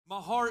My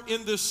heart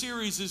in this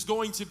series is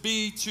going to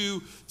be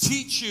to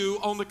teach you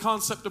on the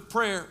concept of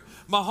prayer.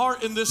 My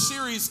heart in this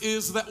series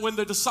is that when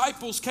the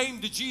disciples came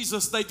to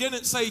Jesus, they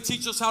didn't say,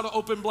 teach us how to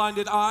open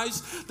blinded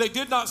eyes. They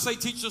did not say,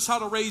 teach us how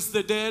to raise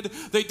the dead.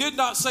 They did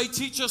not say,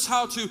 teach us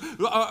how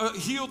to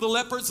heal the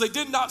lepers. They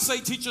did not say,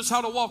 teach us how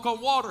to walk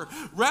on water.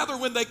 Rather,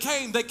 when they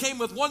came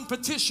with one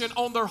petition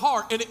on their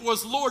heart, and it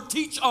was, Lord,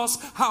 teach us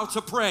how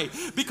to pray.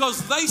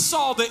 Because they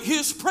saw that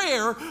his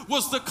prayer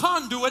was the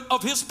conduit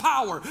of his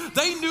power.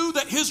 They knew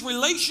that his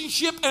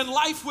relationship and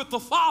life with the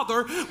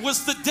Father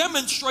was the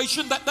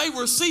demonstration that they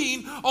were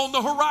seeing on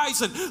the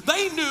horizon.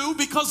 They knew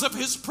because of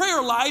his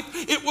prayer life,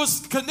 it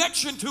was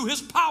connection to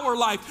his power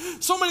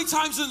life. So many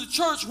times in the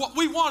church, what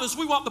we want is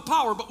we want the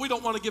power, but we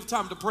don't want to give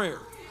time to prayer.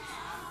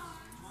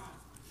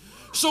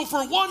 So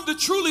for one to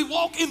truly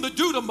walk in the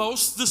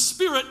dunamis, the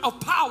spirit of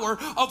power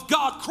of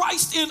God,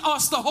 Christ in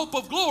us, the hope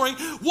of glory,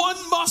 one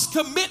must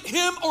commit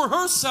him or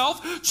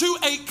herself to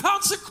a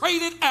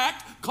consecrated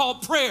act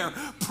called prayer.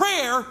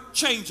 Prayer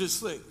changes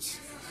things.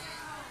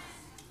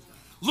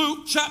 Luke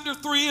chapter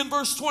 3 and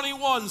verse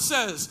 21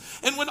 says,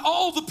 and when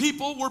all the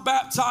people were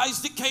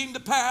baptized, it came to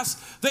pass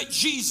that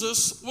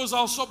Jesus was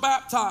also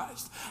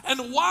baptized.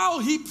 And while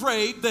he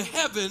prayed, the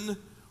heaven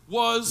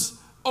was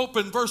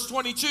open. Verse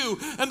 22,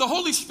 and the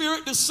Holy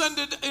Spirit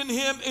descended in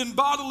him in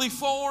bodily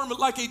form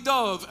like a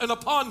dove, and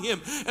upon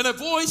him, and a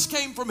voice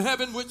came from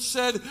heaven which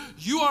said,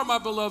 you are my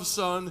beloved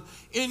Son,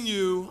 in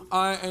you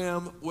I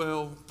am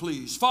well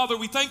pleased. Father,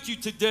 we thank you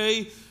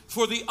today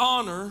for the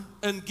honor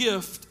and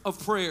gift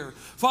of prayer.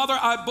 Father,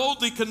 I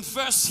boldly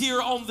confess here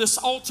on this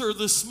altar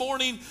this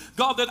morning,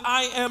 God, that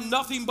I am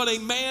nothing but a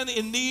man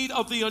in need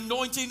of the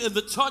anointing and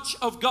the touch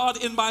of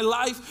God in my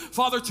life.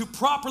 Father, to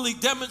properly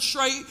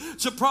demonstrate,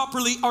 to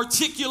properly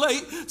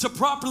articulate, to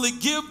properly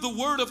give the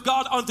word of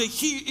God unto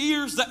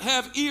ears that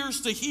have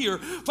ears to hear.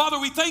 Father,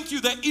 we thank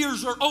you that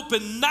ears are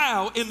open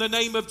now in the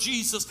name of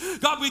Jesus.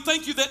 God, we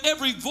thank you that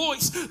every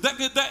voice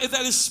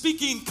that is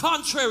speaking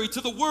contrary to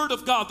the word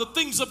of God, the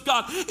things of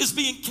God, is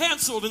being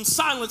canceled and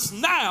silenced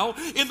now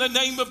in the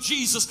name of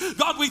Jesus.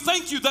 God, we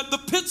thank you that the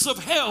pits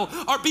of hell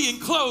are being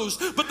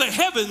closed, but the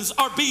heavens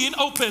are being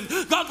opened.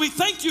 God, we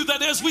thank you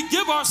that as we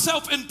give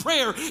ourselves in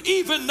prayer,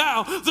 even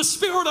now, the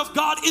Spirit of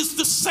God is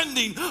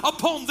descending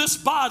upon this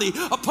body,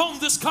 upon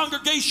this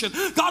congregation.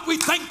 God, we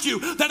thank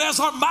you that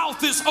as our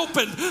mouth is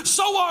opened,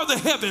 so are the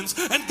heavens.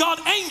 And God,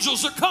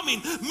 angels are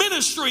coming,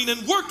 ministering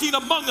and working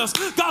among us.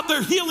 God,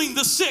 they're healing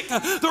the sick.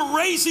 They're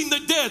raising the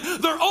dead.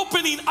 They're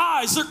opening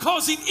eyes. They're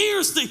causing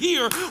ears to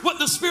hear what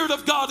the Spirit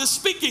of God is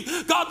speaking.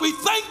 God, we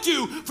thank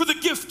you for the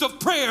gift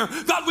of prayer.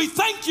 God, we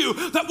thank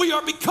you that we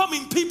are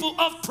becoming people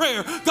of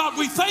prayer. God,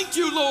 we thank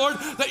you, Lord,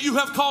 that you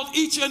have called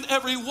each and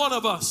every one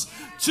of us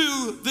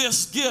to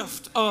this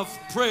gift of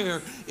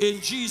prayer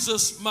in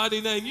Jesus'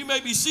 mighty name. You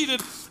may be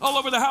seated all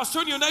over the house.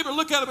 Turn to your neighbor,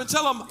 look at him and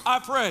tell him, I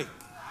pray.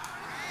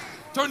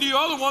 Turn to your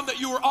other one that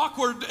you were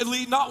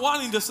awkwardly not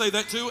wanting to say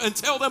that to and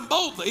tell them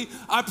boldly,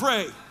 I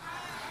pray.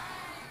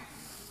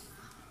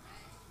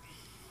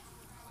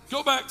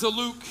 Go back to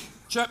Luke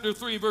chapter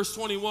 3, verse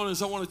 21,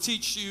 as I want to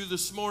teach you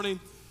this morning.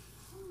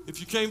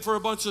 If you came for a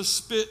bunch of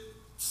spit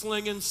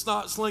slinging,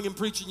 snot slinging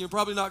preaching, you're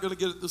probably not going to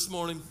get it this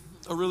morning.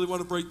 I really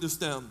want to break this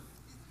down.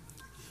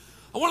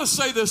 I want to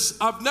say this.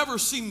 I've never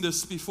seen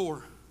this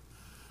before.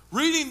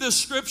 Reading this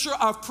scripture,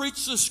 I've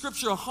preached this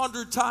scripture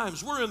 100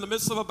 times. We're in the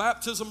midst of a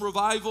baptism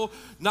revival.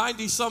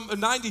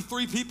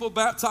 93 people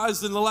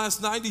baptized in the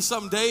last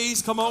 90-some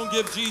days. Come on,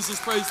 give Jesus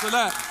praise for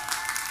that.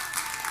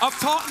 I've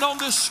taught on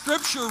this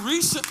scripture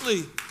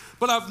recently,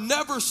 but I've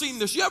never seen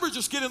this. You ever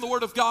just get in the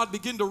Word of God,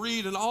 begin to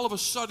read, and all of a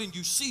sudden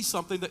you see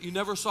something that you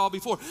never saw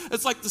before?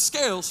 It's like the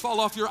scales fall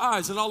off your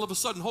eyes, and all of a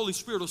sudden Holy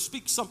Spirit will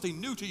speak something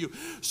new to you.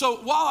 So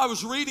while I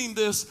was reading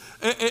this,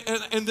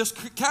 and this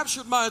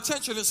captured my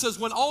attention, it says,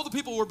 when all the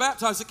people were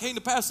baptized, it came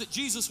to pass that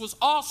Jesus was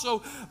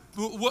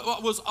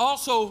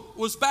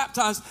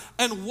baptized,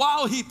 and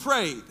while he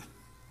prayed.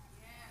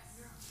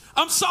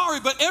 I'm sorry,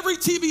 but every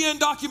TBN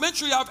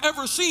documentary I've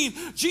ever seen,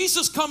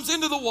 Jesus comes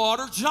into the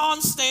water.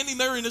 John's standing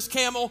there in his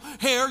camel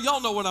hair.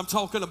 Y'all know what I'm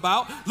talking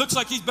about. Looks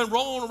like he's been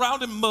rolling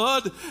around in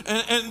mud.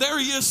 And there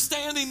he is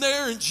standing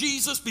there. And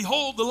Jesus,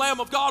 behold, the Lamb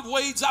of God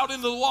wades out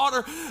into the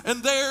water.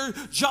 And there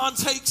John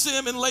takes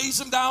him and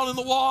lays him down in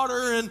the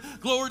water. And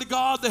glory to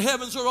God, the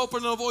heavens are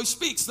open and a voice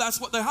speaks.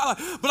 That's what they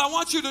highlight. But I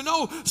want you to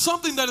know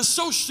something that is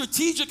so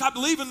strategic, I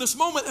believe, in this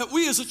moment that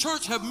we as a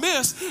church have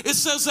missed. It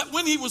says that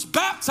when he was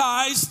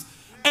baptized,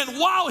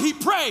 and while he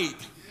prayed,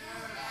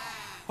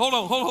 hold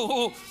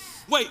on.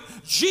 Wait,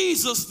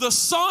 Jesus, the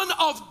Son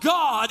of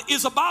God,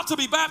 is about to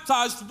be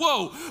baptized.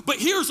 Whoa. But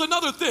here's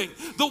another thing.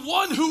 The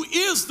one who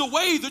is the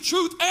way, the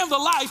truth, and the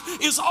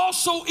life is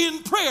also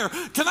in prayer.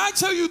 Can I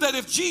tell you that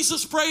if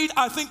Jesus prayed,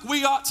 I think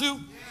we ought to?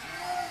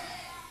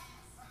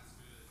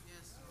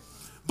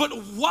 But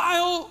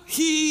while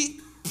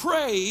he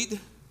prayed,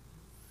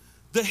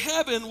 the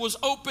heaven was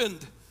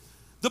opened.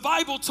 The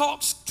Bible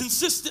talks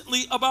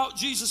consistently about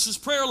Jesus'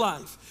 prayer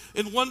life.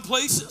 In one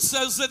place, it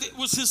says that it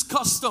was his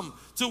custom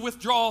to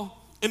withdraw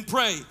and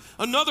pray.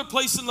 Another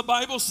place in the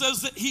Bible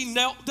says that he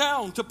knelt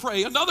down to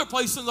pray. Another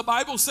place in the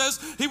Bible says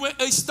he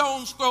went a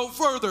stone's throw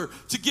further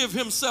to give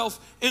himself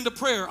into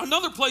prayer.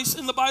 Another place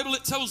in the Bible,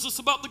 it tells us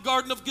about the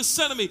Garden of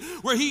Gethsemane,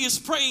 where he is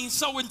praying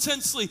so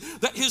intensely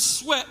that his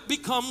sweat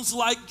becomes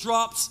like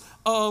drops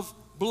of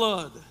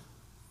blood.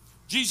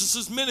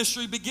 Jesus'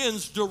 ministry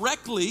begins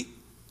directly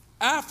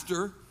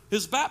after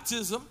his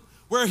baptism,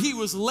 where he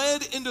was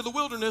led into the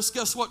wilderness,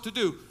 guess what to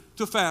do?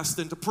 To fast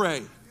and to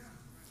pray.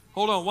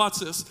 Hold on, watch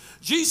this.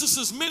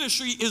 Jesus'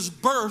 ministry is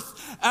birthed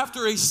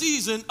after a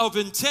season of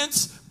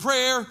intense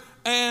prayer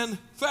and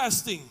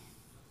fasting.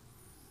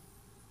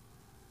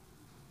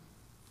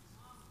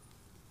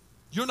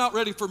 You're not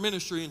ready for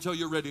ministry until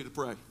you're ready to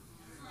pray.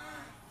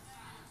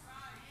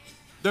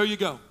 There you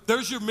go.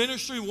 There's your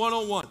ministry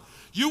 101.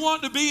 You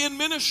want to be in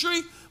ministry?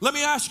 Let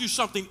me ask you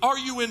something. Are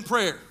you in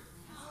prayer?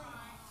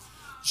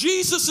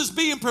 Jesus is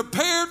being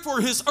prepared for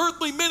his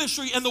earthly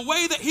ministry, and the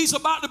way that he's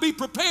about to be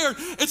prepared,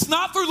 it's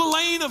not through the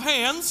laying of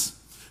hands.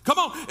 Come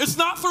on, it's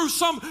not through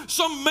some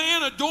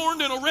man adorned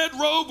in a red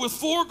robe with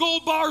 4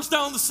 gold bars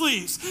down the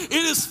sleeves. It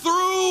is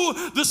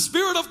through the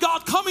Spirit of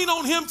God coming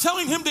on him,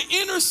 telling him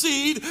to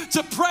intercede,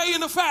 to pray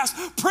and to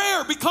fast.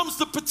 Prayer becomes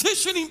the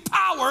petitioning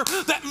power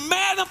that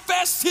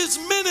manifests his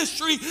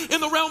ministry in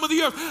the realm of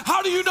the earth.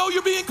 How do you know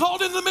you're being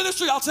called into the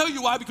ministry? I'll tell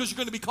you why, because you're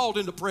going to be called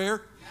into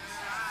prayer.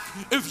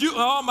 If you,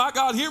 oh my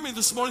God, hear me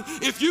this morning.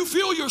 If you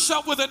feel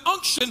yourself with an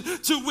unction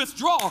to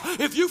withdraw,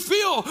 if you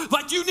feel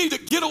like you need to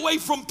get away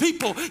from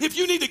people, if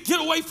you need to get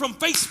away from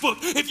Facebook,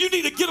 if you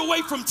need to get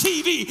away from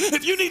TV,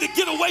 if you need to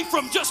get away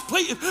from just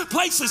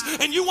places,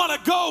 and you want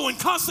to go and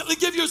constantly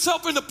give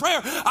yourself into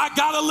prayer, I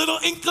got a little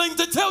inkling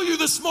to tell you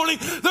this morning,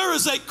 there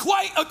is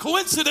quite a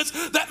coincidence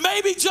that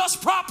maybe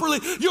just properly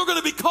you're going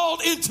to be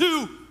called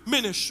into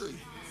ministry.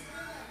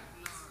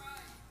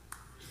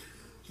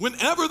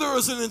 Whenever there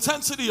is an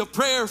intensity of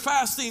prayer,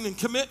 fasting, and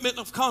commitment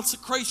of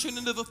consecration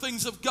into the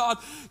things of God,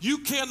 you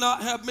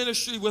cannot have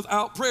ministry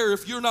without prayer.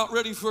 If you're not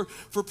ready for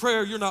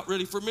prayer, you're not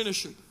ready for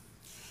ministry.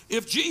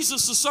 If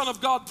Jesus, the Son of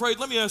God, prayed,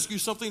 let me ask you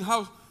something.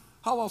 How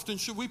often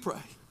should we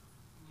pray?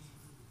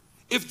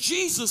 If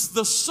Jesus,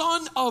 the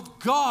Son of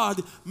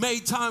God,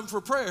 made time for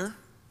prayer,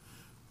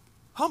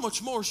 how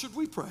much more should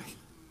we pray?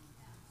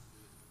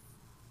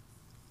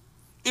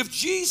 If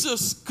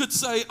Jesus could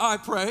say, I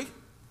pray,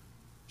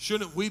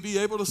 shouldn't we be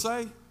able to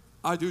say,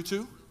 I do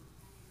too?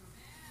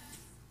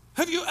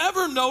 Have you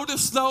ever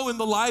noticed, though, in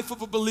the life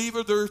of a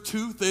believer, there are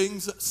 2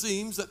 things that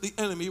seems that the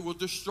enemy will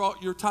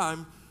distract your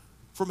time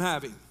from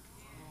having?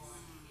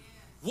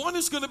 One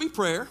is going to be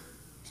prayer,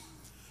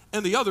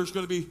 and the other is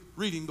going to be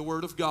reading the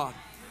Word of God.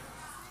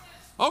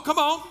 Oh, come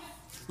on.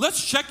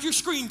 Let's check your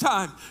screen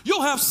time.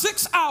 You'll have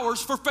 6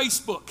 hours for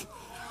Facebook.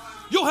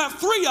 You'll have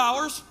 3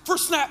 hours for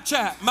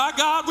Snapchat. My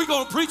God, we're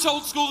going to preach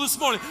old school this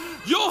morning.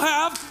 You'll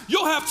have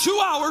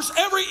 2 hours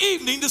every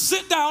evening to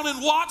sit down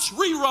and watch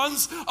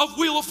reruns of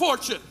Wheel of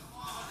Fortune.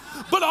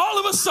 But all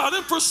of a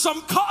sudden, for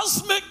some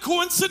cosmic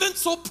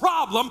coincidental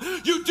problem,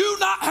 you do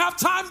not have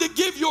time to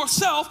give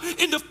yourself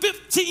into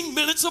 15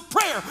 minutes of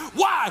prayer.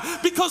 Why?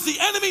 Because the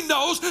enemy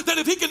knows that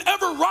if he can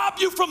ever rob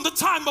you from the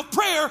time of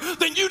prayer,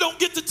 then you don't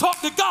get to talk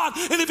to God.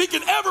 And if he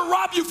can ever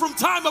rob you from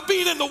time of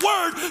being in the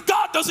Word,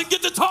 God doesn't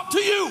get to talk to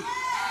you.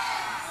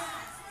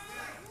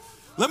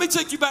 Let me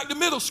take you back to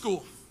middle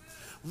school.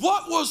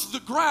 What was the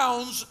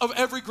grounds of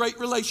every great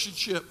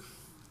relationship?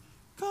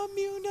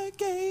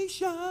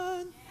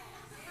 Communication.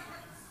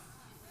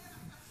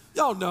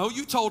 Y'all know,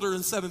 you told her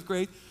in 7th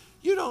grade,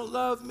 you don't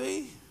love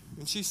me.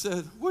 And she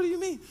said, what do you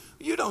mean?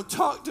 You don't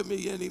talk to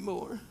me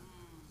anymore.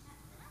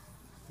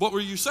 What were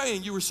you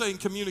saying? You were saying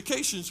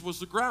communications was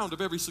the ground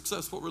of every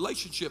successful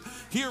relationship.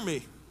 Hear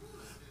me.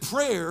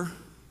 Prayer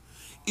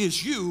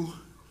is you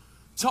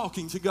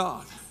talking to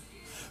God.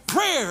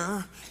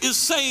 Prayer is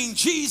saying,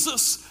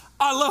 Jesus,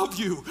 I love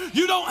you.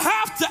 You don't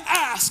have to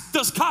ask,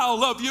 does Kyle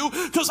love you?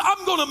 Because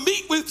I'm going to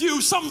meet with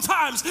you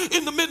sometimes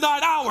in the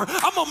midnight hour.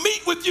 I'm going to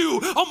meet with you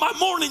on my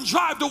morning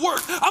drive to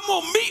work. I'm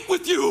going to meet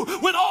with you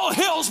when all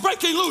hell's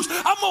breaking loose.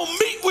 I'm going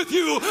to meet with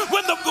you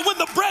when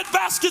the bread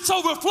basket's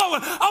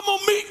overflowing. I'm going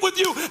to meet with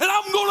you, and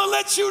I'm going to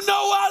let you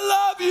know I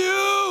love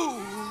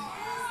you.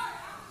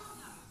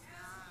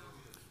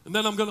 And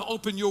then I'm going to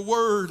open your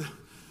word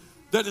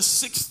that is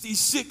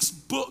 66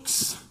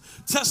 books,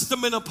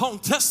 testament upon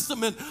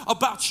testament,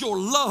 about your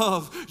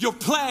love, your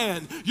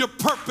plan, your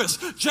purpose.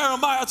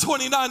 Jeremiah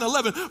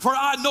 29:11, for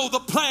I know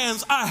the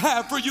plans I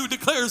have for you,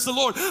 declares the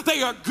Lord.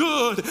 They are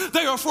good.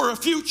 They are for a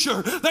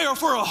future. They are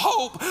for a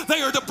hope.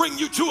 They are to bring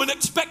you to an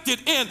expected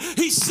end.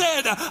 He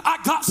said, I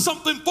got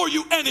something for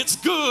you and it's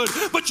good,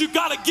 but you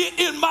got to get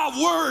in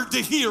my word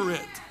to hear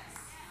it.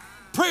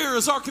 Prayer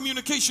is our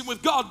communication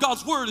with God.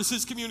 God's word is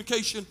his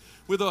communication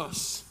with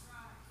us.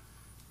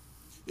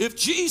 If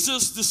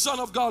Jesus, the Son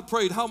of God,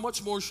 prayed, how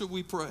much more should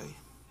we pray?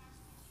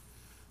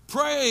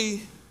 Praying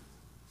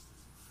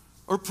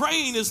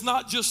is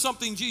not just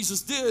something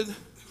Jesus did.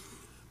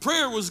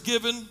 Prayer was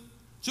given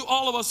to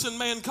all of us in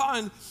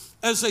mankind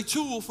as a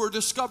tool for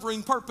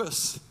discovering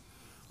purpose.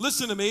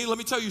 Listen to me. Let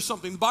me tell you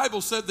something. The Bible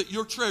said that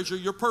your treasure,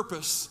 your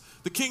purpose,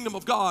 the kingdom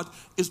of God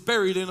is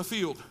buried in a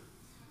field.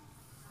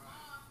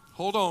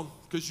 Hold on,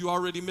 because you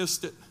already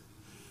missed it.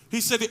 He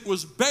said it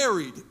was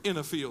buried in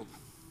a field.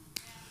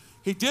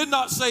 He did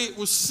not say it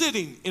was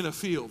sitting in a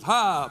field.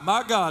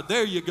 My God,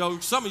 there you go.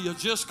 Some of you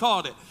just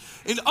caught it.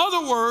 In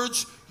other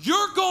words,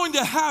 you're going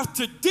to have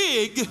to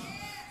dig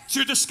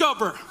to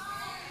discover.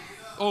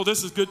 Oh,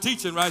 this is good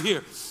teaching right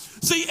here.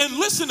 See, and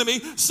listen to me,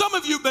 some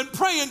of you have been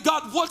praying,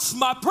 God, what's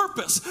my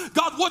purpose?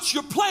 God, what's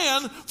your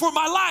plan for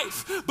my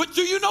life? But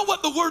do you know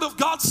what the Word of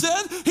God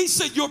said? He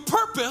said your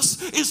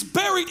purpose is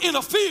buried in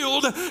a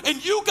field,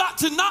 and you got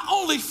to not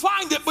only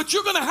find it, but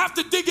you're going to have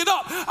to dig it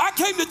up. I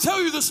came to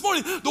tell you this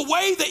morning, the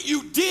way that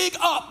you dig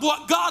up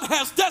what God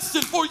has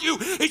destined for you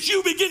is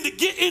you begin to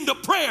get into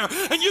prayer,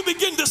 and you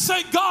begin to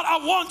say, God,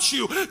 I want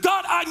you.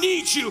 God, I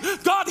need you.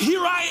 God,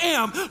 here I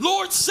am.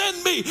 Lord,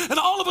 send me. And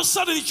all of a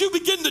sudden, as you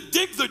begin to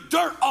dig the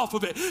dirt off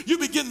of it, you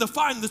begin to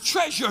find the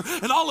treasure,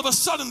 and all of a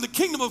sudden the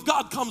kingdom of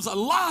God comes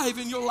alive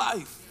in your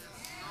life.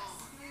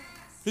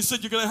 He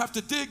said you're going to have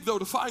to dig though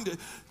to find it.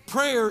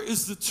 Prayer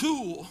is the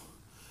tool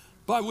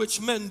by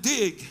which men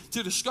dig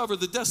to discover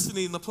the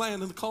destiny and the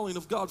plan and the calling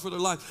of God for their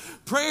life.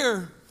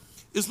 Prayer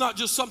is not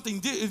just something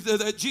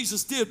that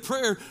Jesus did.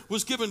 Prayer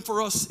was given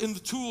for us in the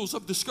tools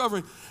of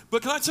discovering.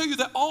 But can I tell you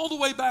that all the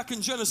way back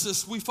in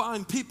Genesis, we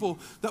find people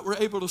that were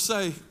able to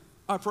say,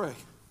 I pray.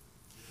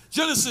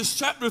 Genesis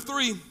chapter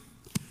 3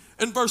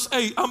 and verse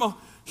 8, I'm a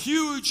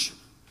huge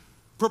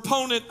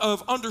proponent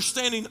of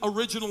understanding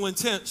original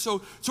intent.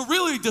 So to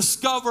really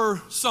discover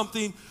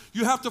something,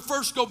 you have to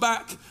first go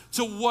back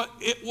to what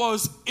it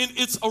was in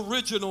its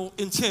original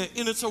intent,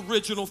 in its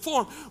original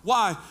form.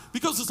 Why?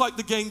 Because it's like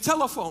the gang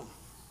telephone.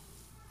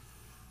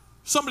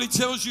 Somebody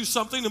tells you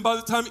something, and by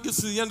the time it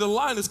gets to the end of the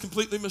line, it's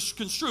completely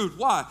misconstrued.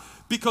 Why?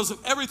 Because of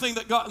everything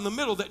that got in the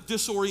middle that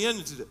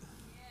disoriented it.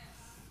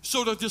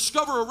 So to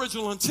discover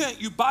original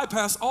intent, you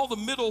bypass all the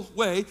middle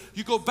way.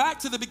 You go back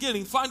to the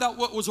beginning, find out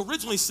what was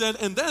originally said,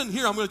 and then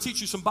here I'm going to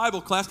teach you some Bible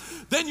class.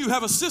 Then you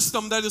have a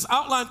system that is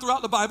outlined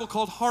throughout the Bible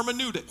called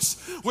hermeneutics,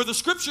 where the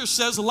scripture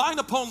says line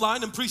upon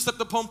line and precept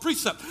upon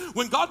precept.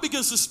 When God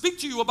begins to speak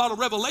to you about a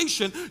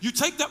revelation, you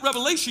take that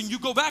revelation, you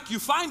go back, you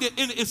find it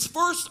in its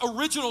first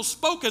original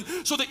spoken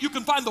so that you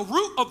can find the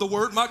root of the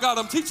word. My God,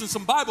 I'm teaching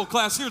some Bible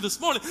class here this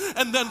morning.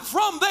 And then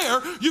from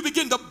there, you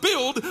begin to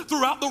build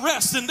throughout the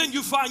rest. And then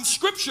you find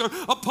scripture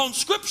upon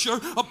scripture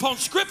upon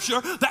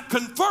scripture that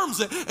confirms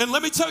it. And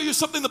let me tell you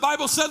something, the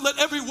Bible said, let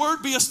every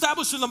word be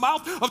established in the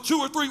mouth of 2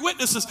 or 3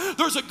 witnesses.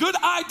 There's a good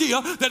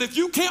idea that if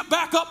you can't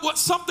back up what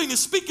something is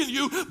speaking to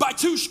you by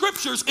 2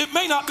 scriptures, it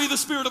may not be the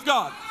Spirit of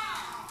God.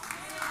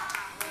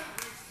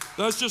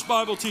 That's just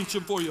Bible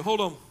teaching for you.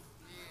 Hold on.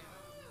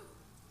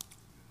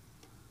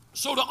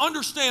 So to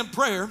understand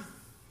prayer,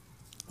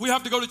 we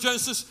have to go to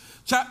Genesis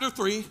chapter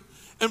 3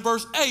 and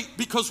verse 8,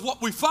 because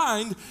what we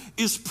find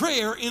is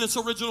prayer in its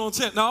original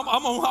intent. Now,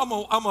 I'm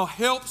going to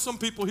help some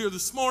people here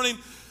this morning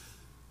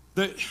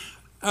that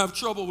have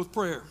trouble with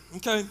prayer,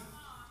 okay?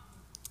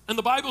 And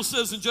the Bible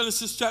says in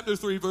Genesis chapter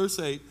 3, verse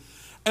 8,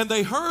 and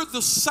they heard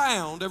the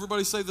sound,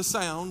 everybody say the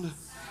sound,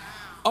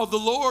 of the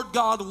Lord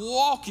God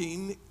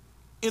walking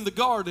in the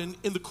garden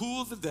in the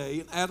cool of the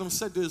day. And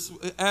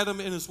Adam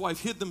and his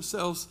wife hid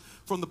themselves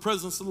from the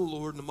presence of the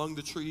Lord among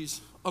the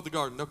trees of the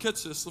garden. Now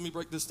catch this, let me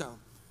break this down.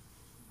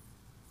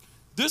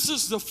 This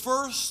is the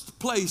first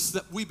place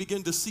that we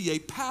begin to see a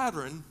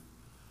pattern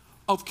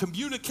of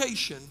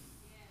communication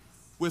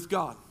with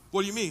God.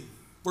 What do you mean?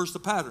 Where's the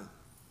pattern?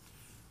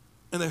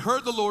 And they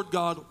heard the Lord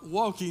God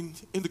walking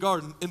in the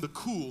garden in the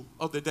cool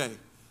of the day.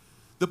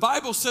 The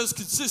Bible says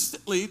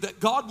consistently that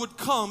God would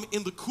come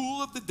in the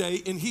cool of the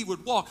day and he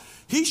would walk.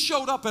 He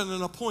showed up at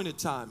an appointed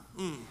time.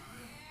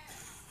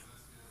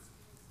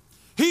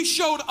 He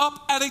showed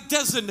up at a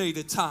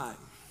designated time.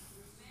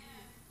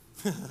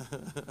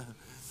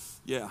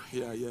 Yeah.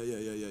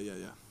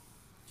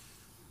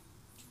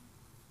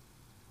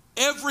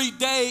 Every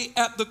day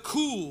at the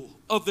cool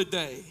of the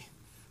day,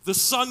 the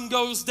sun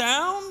goes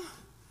down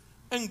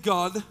and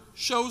God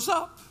shows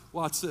up.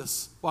 Watch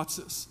this.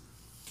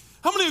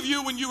 How many of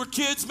you, when you were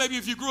kids, maybe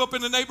if you grew up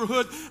in a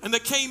neighborhood and they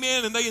came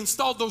in and they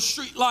installed those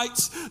street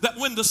lights, that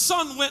when the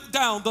sun went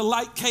down, the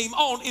light came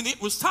on and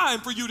it was time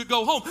for you to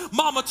go home?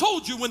 Mama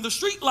told you when the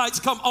street lights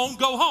come on,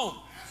 go home.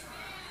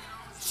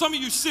 Some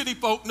of you city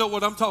folk know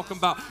what I'm talking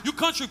about. You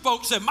country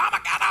folk said, Mama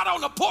got out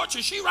on the porch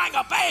and she rang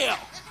a bell.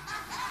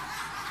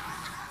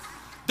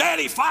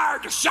 Daddy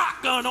fired the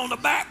shotgun on the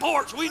back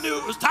porch. We knew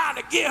it was time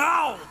to get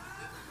home.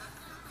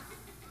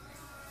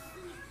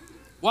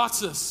 Watch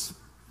this.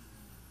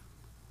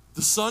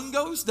 The sun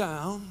goes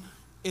down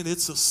and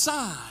it's a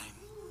sign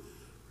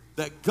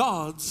that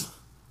God's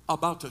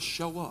about to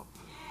show up.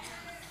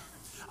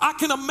 I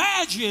can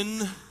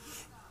imagine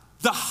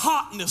the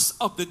hotness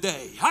of the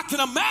day. I can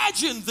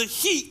imagine the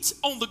heat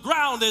on the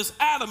ground as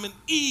Adam and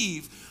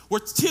Eve were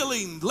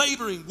tilling,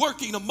 laboring,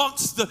 working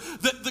amongst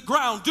the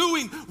ground,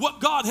 doing what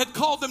God had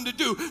called them to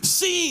do,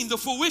 seeing the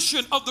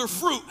fruition of their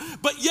fruit.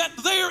 But yet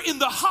there in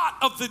the hot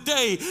of the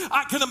day,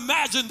 I can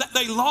imagine that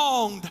they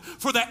longed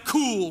for that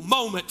cool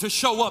moment to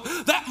show up.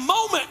 That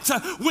moment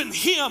when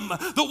Him,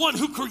 the one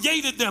who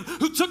created them,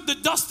 who took the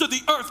dust of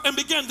the earth and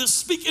began to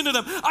speak into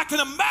them, I can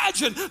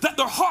imagine that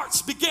their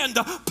hearts began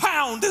to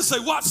pound as they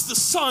watched the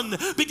sun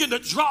begin to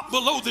drop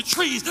below the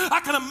trees. I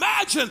can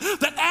imagine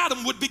that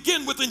Adam would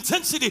begin with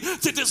intensity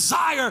to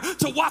desire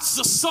to watch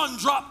the sun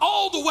drop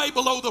all the way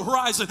below the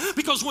horizon,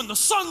 because when the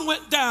sun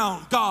went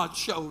down, God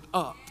showed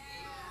up.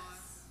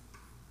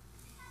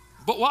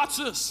 But watch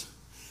this.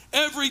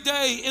 Every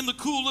day in the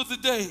cool of the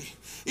day,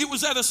 it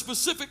was at a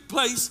specific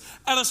place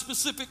at a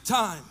specific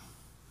time.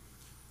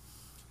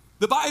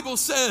 The Bible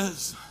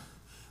says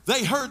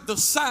they heard the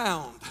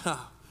sound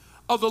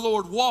of the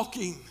Lord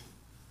walking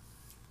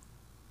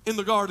in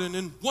the garden.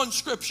 In one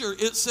scripture,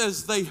 it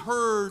says they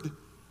heard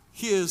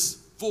His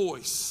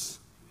voice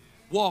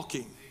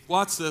walking.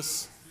 Watch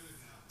this.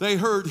 They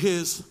heard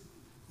His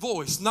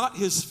voice, not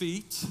His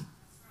feet.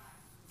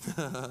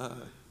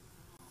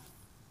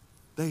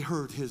 They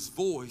heard His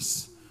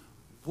voice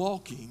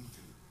walking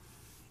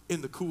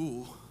in the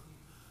cool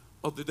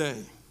of the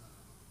day.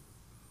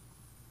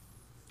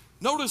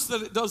 Notice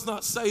that it does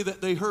not say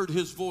that they heard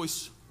His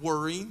voice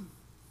worrying.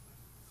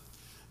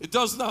 It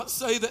does not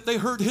say that they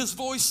heard His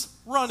voice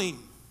running.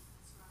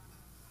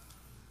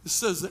 It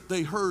says that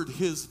they heard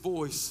His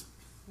voice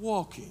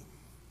walking.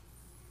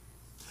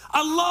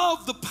 I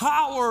love the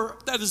power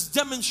that is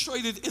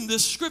demonstrated in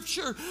this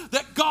scripture,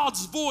 that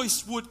God's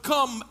voice would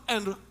come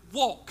and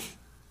walk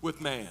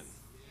with man.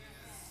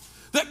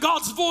 That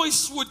God's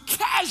voice would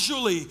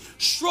casually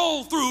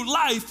stroll through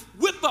life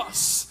with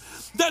us.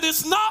 That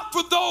it's not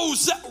for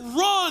those that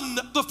run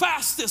the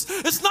fastest.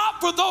 It's not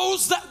for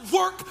those that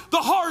work the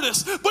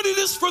hardest. But it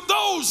is for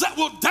those that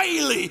will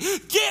daily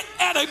get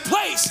at a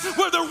place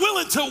where they're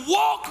willing to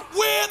walk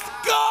with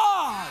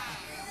God.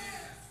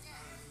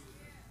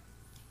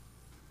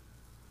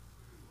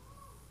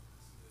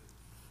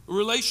 A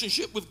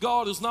relationship with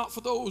God is not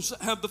for those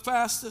that have the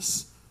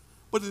fastest,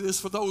 but it is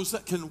for those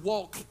that can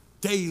walk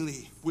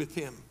daily with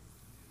Him.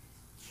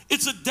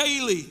 It's a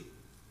daily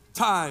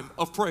time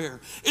of prayer.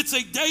 It's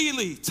a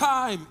daily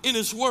time in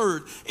His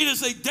Word. It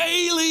is a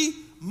daily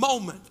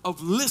moment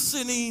of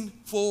listening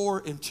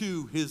for and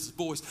to His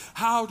voice.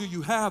 How do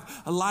you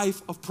have a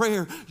life of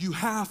prayer? You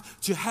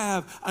have to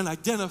have an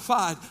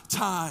identified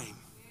time.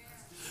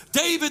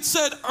 David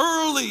said,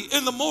 early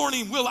in the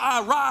morning will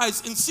I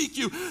rise and seek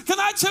you. Can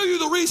I tell you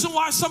the reason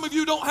why some of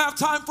you don't have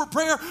time for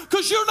prayer?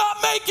 Because you're not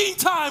making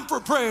time for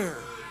prayer.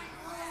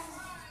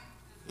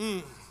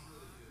 You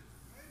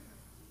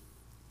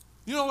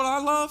know what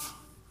I love?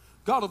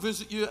 God will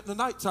visit you at the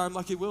nighttime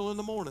like He will in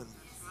the morning.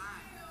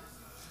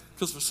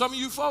 Because for some of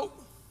you folk,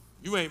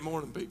 you ain't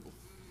morning people.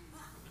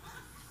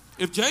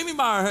 If Jamie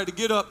Meyer had to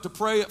get up to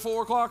pray at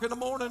 4 o'clock in the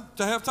morning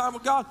to have time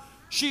with God,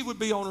 she would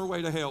be on her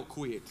way to hell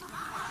quick.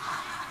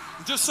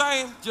 Just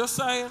saying, just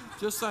saying,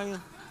 just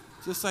saying,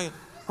 just saying.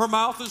 Her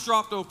mouth is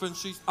dropped open.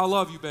 I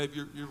love you, babe.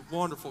 You're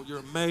wonderful. You're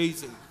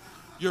amazing.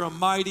 You're a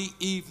mighty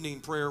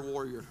evening prayer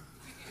warrior.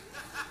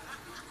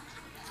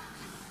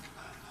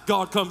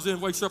 God comes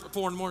in, wakes her up at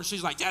 4 in the morning.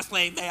 She's like, just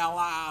leave me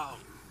alone.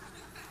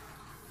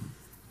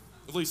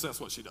 At least that's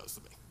what she does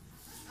to me.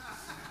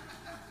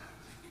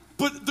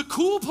 But the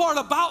cool part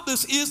about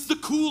this is the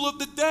cool of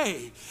the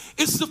day.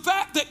 It's the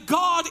fact that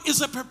God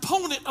is a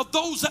proponent of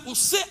those that will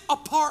set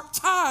apart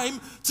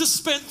time to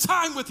spend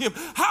time with Him.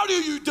 How do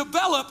you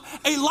develop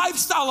a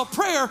lifestyle of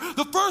prayer?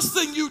 The first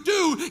thing you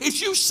do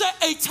is you set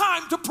a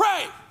time to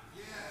pray.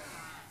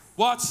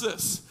 Watch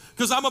this,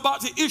 because I'm about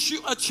to issue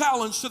a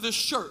challenge to this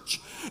church.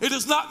 It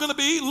is not going to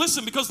be,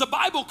 listen, because the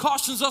Bible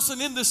cautions us,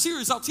 and in this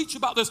series I'll teach you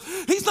about this.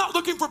 He's not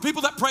looking for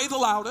people that pray the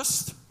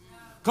loudest.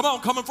 Come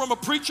on, coming from a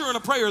preacher and a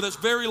prayer that's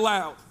very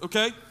loud,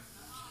 okay?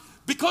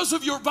 Because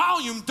of your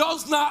volume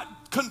does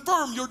not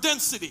confirm your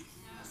density.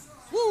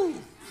 Woo.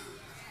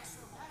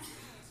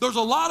 There's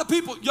a lot of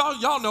people,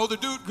 y'all know the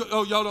dude,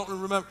 oh, y'all don't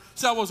remember.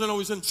 See, I wasn't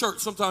always in church.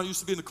 Sometimes I used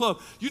to be in the club.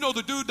 You know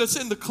the dude that's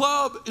in the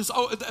club is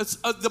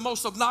the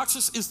most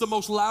obnoxious, is the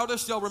most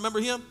loudest. Y'all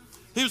remember him?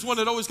 He was one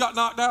that always got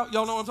knocked out.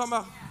 Y'all know what I'm talking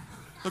about?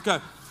 Okay.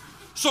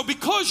 So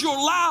because you're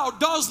loud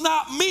does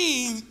not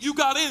mean you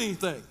got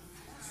anything.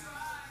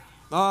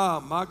 Ah,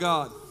 my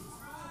God.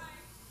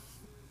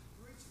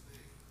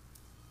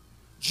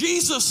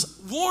 Jesus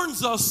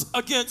warns us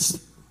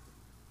against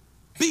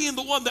being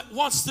the one that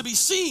wants to be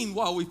seen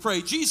while we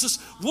pray. Jesus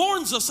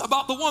warns us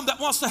about the one that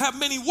wants to have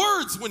many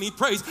words when He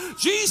prays.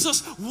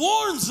 Jesus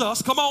warns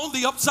us, come on,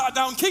 the upside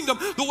down kingdom,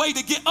 the way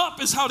to get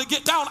up is how to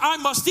get down. I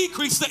must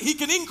decrease that He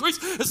can increase.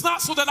 It's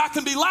not so that I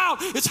can be loud.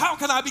 It's how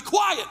can I be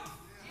quiet?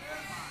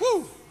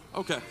 Woo.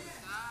 Okay.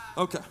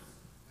 Okay.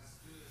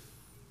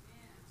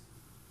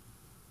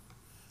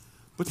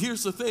 But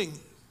here's the thing.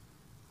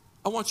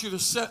 I want you to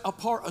set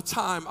apart a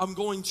time. I'm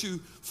going to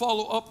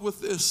follow up with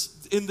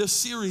this in this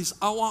series.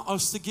 I want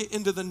us to get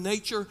into the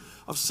nature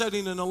of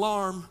setting an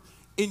alarm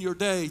in your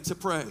day to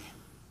pray.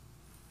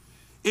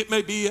 It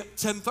may be at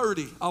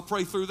 10:30. I'll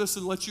pray through this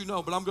and let you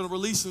know. But I'm going to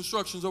release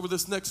instructions over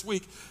this next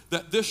week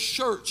that this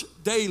church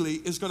daily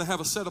is going to have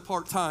a set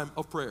apart time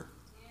of prayer.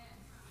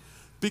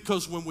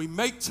 Because when we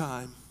make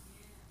time,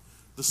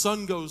 the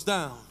sun goes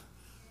down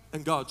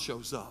and God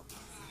shows up.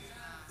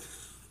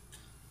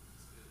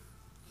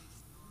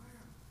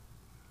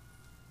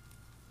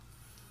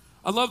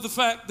 I love the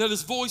fact that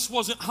his voice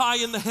wasn't high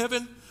in the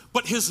heaven,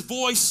 but his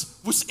voice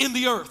was in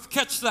the earth.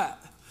 Catch that.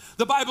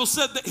 The Bible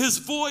said that his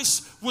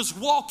voice was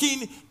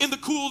walking in the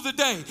cool of the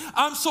day.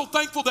 I'm so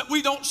thankful that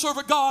we don't serve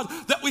a God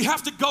that we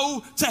have to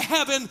go to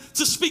heaven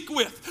to speak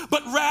with,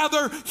 but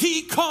rather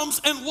he comes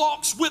and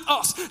walks with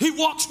us. He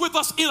walks with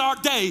us in our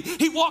day.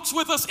 He walks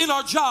with us in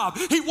our job.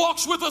 He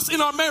walks with us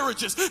in our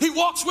marriages. He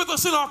walks with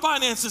us in our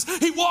finances.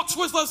 He walks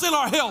with us in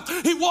our health.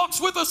 He walks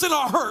with us in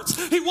our hurts.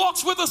 He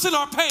walks with us in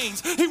our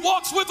pains. He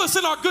walks with us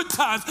in our good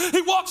times.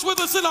 He walks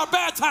with us in our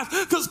bad times,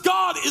 because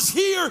God is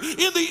here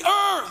in the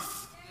earth.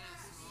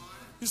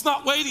 He's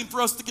not waiting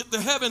for us to get to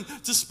heaven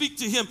to speak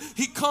to him.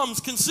 He comes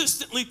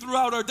consistently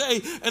throughout our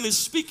day and is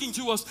speaking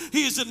to us.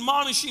 He is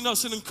admonishing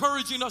us and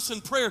encouraging us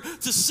in prayer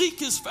to seek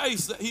his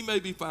face that he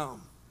may be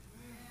found.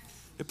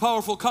 A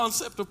powerful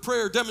concept of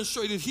prayer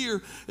demonstrated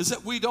here is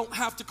that we don't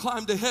have to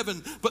climb to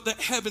heaven, but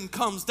that heaven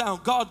comes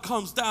down. God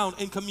comes down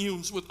and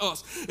communes with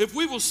us. If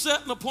we will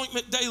set an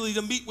appointment daily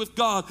to meet with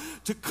God,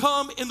 to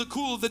come in the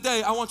cool of the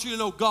day, I want you to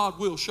know God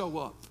will show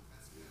up.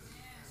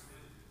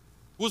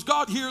 Was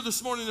God here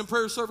this morning in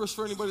prayer service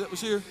for anybody that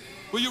was here?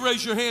 Will you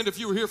raise your hand if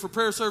you were here for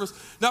prayer service?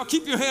 Now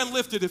keep your hand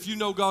lifted if you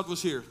know God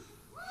was here.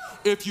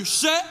 If you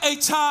set a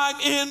time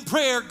in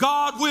prayer,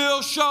 God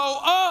will show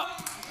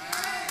up.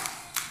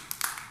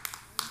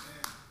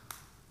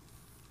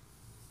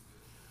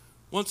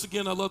 Once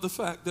again, I love the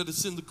fact that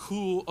it's in the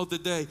cool of the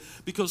day,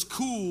 because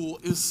cool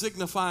is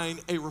signifying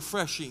a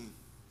refreshing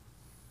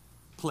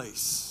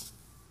place.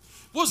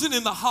 It wasn't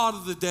in the hot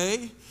of the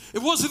day.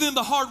 It wasn't in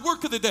the hard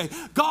work of the day.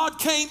 God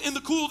came in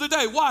the cool of the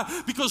day.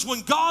 Why? Because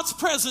when God's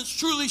presence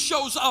truly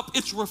shows up,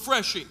 it's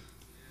refreshing.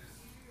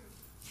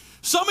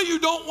 Some of you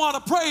don't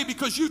want to pray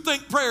because you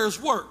think prayer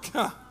is work.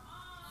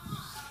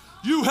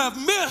 You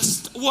have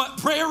missed what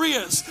prayer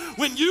is.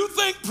 When you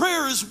think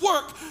prayer is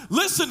work,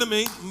 listen to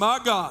me, my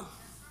God.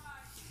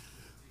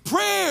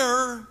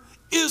 Prayer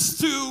is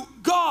to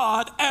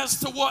God as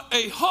to what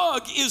a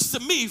hug is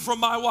to me from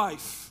my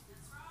wife.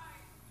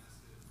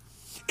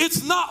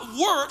 It's not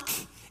work.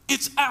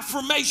 It's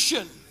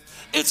affirmation,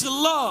 it's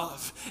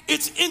love,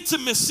 it's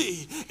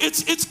intimacy,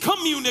 it's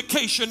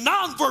communication,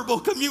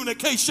 nonverbal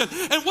communication.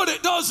 And what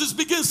it does is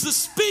begins to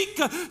speak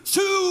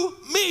to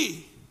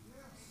me.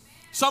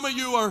 Some of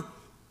you are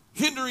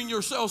hindering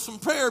yourselves from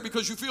prayer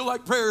because you feel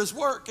like prayer is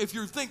work. If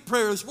you think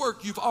prayer is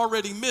work, you've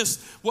already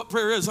missed what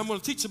prayer is. I'm going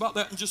to teach about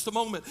that in just a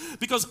moment.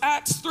 Because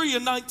Acts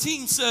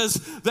 3:19 says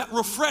that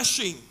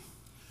refreshing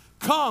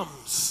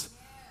comes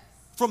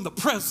from the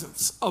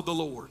presence of the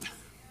Lord.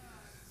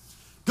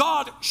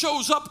 God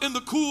shows up in the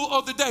cool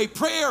of the day.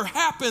 Prayer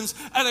happens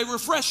at a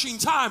refreshing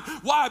time.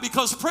 Why?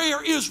 Because prayer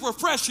is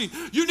refreshing.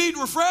 You need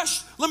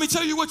refreshed? Let me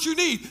tell you what you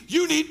need.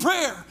 You need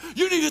prayer.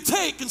 You need to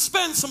take and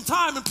spend some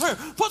time in prayer.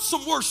 Put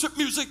some worship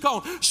music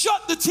on.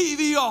 Shut the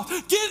TV off.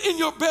 Get in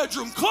your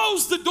bedroom.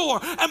 Close the door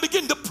and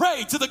begin to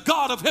pray to the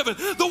God of heaven.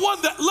 The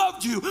one that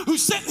loved you, who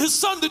sent his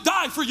son to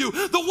die for you.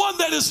 The one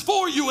that is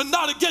for you and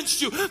not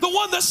against you. The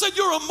one that said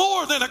you're a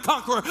more than a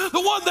conqueror.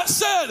 The one that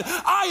said,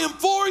 I am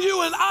for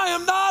you and I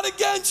am not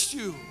against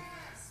you.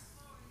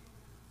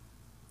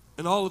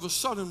 And all of a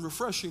sudden,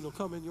 refreshing will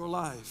come in your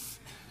life.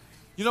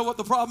 You know what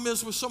the problem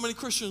is with so many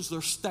Christians?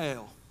 They're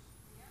stale.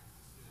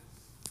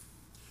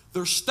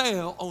 They're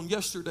stale on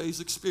yesterday's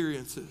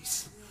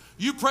experiences.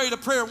 You prayed a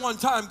prayer one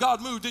time, God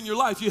moved in your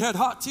life, you had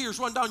hot tears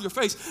run down your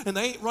face, and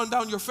they ain't run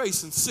down your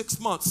face in 6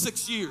 months,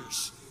 6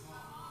 years.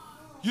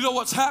 You know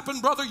what's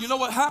happened, brother? You know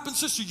what happened,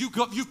 sister?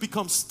 You've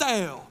become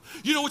stale.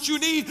 You know what you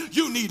need?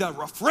 You need a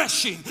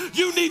refreshing.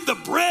 You need the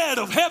bread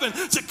of heaven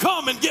to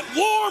come and get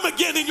warm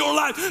again in your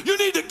life. You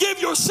need to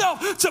give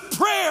yourself to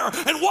prayer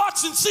and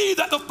watch and see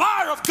that the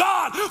fire of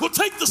God will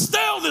take the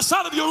staleness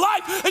out of your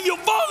life and you'll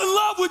fall in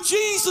love with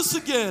Jesus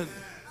again.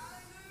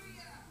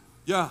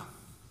 Yeah.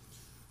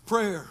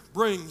 Prayer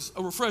brings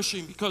a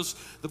refreshing because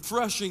the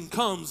refreshing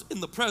comes in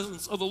the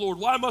presence of the Lord.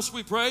 Why must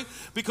we pray?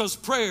 Because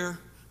prayer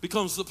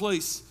becomes the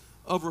place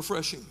of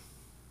refreshing.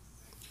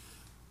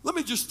 Let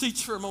me just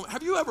teach for a moment.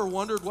 Have you ever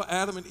wondered what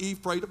Adam and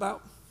Eve prayed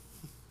about?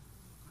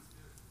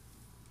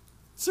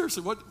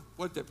 Seriously, what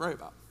did they pray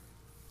about?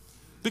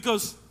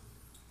 Because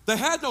they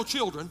had no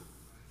children,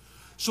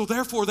 so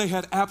therefore they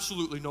had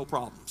absolutely no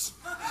problems.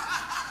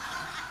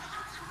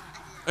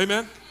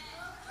 Amen?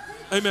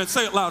 Amen.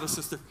 Say it louder,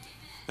 sister.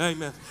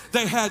 Amen.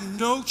 They had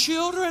no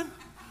children,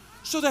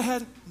 so they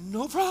had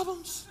no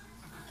problems.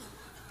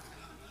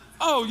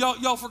 Oh,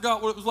 y'all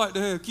forgot what it was like to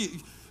have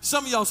kids.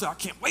 Some of y'all say, I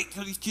can't wait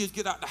till these kids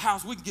get out the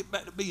house. We can get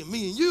back to being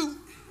me and you.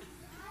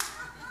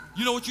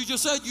 You know what you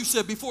just said? You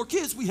said before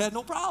kids, we had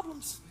no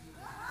problems.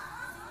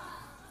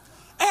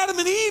 Adam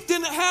and Eve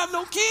didn't have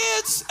no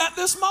kids at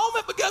this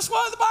moment, but guess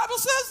what? The Bible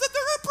says that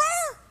they're in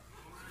prayer.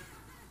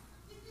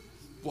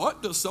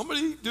 What does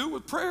somebody do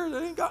with prayer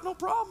that ain't got no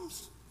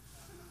problems?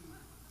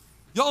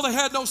 Y'all, they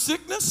had no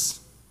sickness.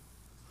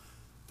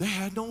 They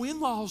had no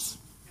in-laws.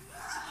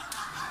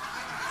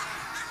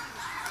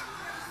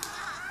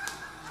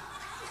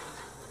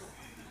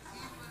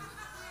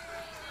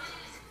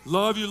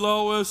 Love you,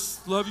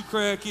 Lois. Love you,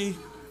 Cracky.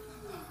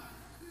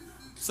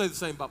 Say the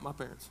same about my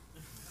parents.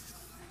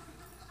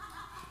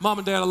 Mom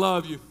and Dad, I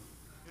love you.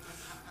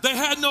 They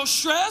had no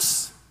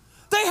stress.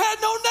 They had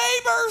no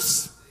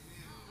neighbors.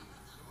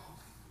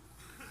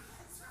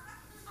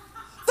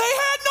 They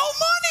had no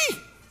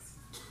money.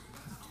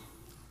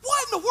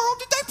 What in the world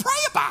did they pray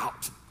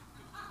about?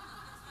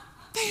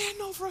 They had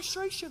no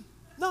frustration.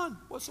 None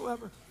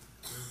whatsoever.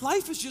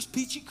 Life is just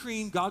peachy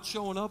cream. God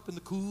showing up in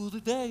the cool of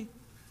the day.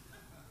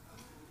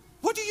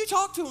 What do you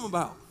talk to them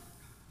about?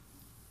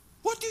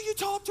 What do you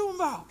talk to them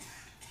about?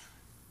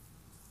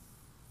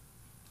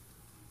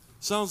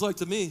 Sounds like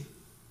to me,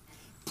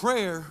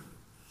 prayer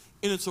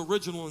in its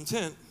original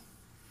intent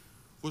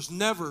was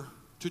never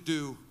to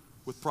do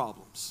with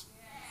problems.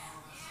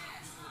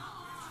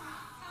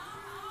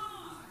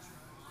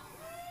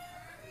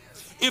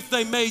 If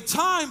they made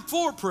time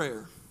for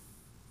prayer,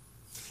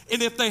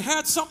 and if they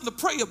had something to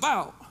pray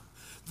about,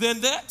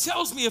 then that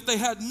tells me if they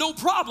had no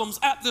problems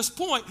at this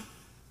point,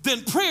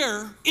 then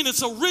prayer in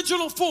its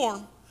original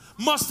form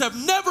must have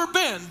never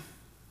been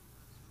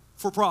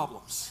for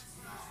problems.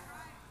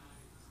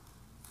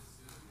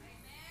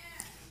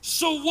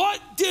 So what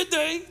did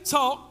they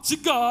talk to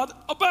God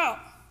about?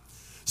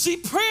 See,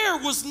 prayer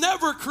was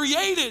never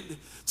created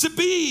to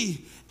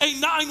be a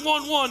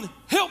 911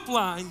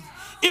 helpline.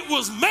 It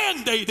was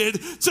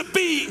mandated to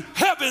be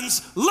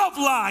heaven's love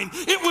line.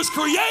 It was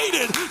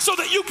created so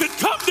that you could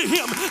come to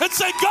him and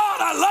say, God,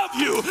 I love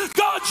you.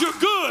 God, you're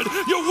good.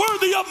 You're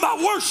worthy of my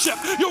worship.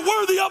 You're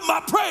worthy of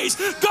my praise.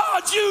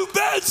 God, you've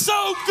been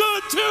so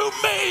good to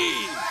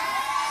me.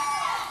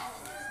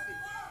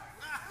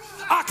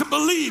 I can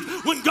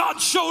believe when God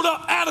showed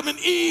up Adam and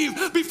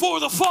Eve before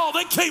the fall,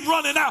 they came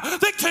running out.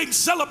 They came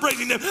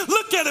celebrating him.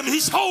 Look at him.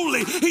 He's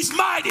holy. He's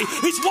mighty.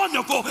 He's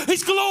wonderful.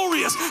 He's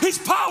glorious. He's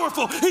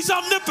powerful. He's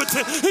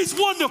omnipotent. He's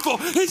wonderful.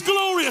 He's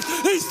glorious.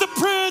 He's the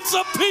Prince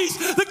of Peace,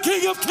 the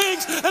King of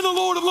Kings, and the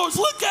Lord of Lords.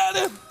 Look at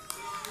him.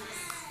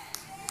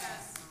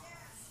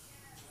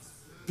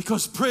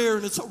 Because prayer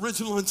in its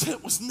original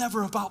intent was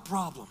never about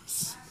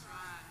problems.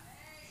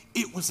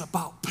 It was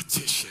about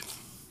petition.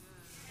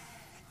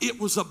 It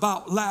was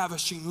about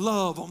lavishing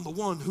love on the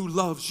one who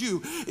loves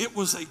you. It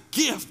was a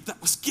gift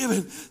that was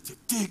given to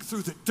dig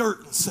through the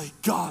dirt and say,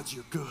 God,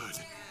 you're good.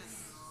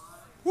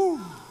 Woo,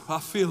 I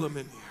feel him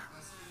in here.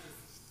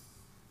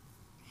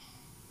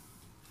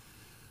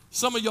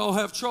 Some of y'all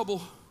have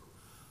trouble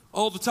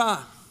all the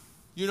time.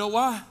 You know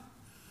why?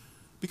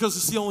 Because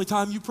it's the only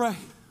time you pray.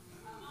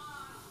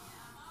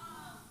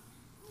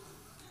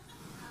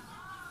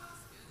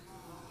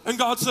 And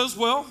God says,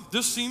 well,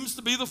 this seems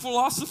to be the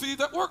philosophy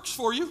that works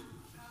for you.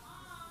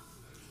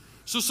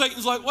 So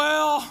Satan's like,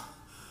 well,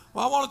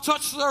 I want to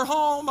touch their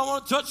home. I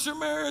want to touch their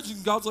marriage.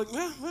 And God's like,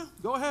 yeah,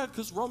 go ahead,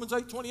 because Romans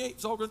 8:28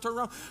 is all going to turn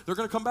around. They're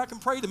going to come back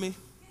and pray to me.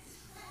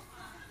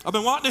 I've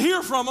been wanting to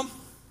hear from them.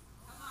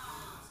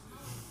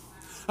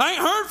 I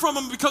ain't heard from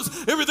them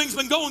because everything's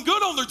been going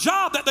good on their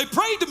job that they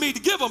prayed to me to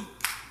give them.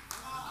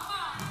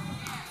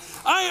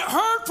 I ain't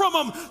heard from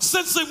them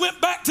since they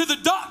went back to the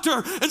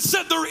doctor and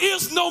said there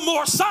is no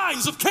more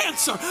signs of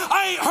cancer.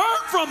 I ain't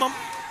heard from them.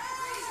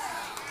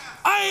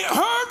 I ain't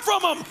heard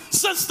from them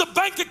since the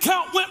bank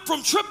account went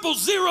from triple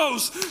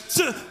zeros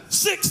to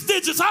 6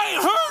 digits. I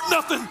ain't heard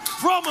nothing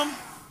from them.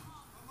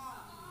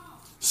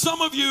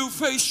 Some of you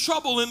face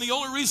trouble, and the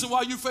only reason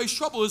why you face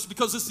trouble is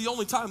because it's the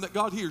only time that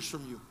God hears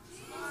from you.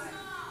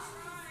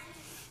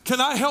 Can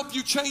I help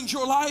you change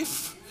your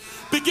life?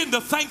 Begin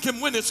to thank him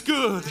when it's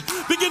good.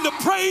 Begin to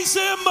praise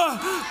him,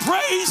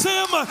 praise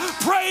him,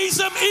 praise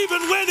him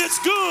even when it's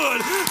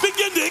good.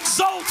 Begin to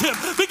exalt him.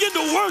 Begin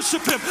to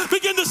worship him.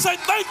 Begin to say,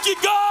 thank you,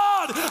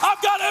 God.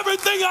 I've got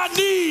everything I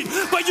need,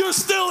 but you're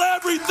still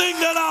everything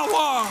that I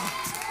want.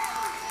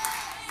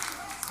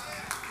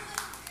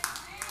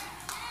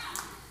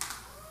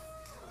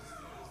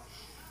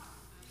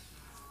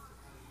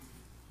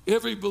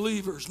 Every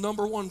believer's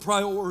number one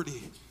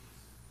priority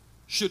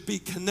should be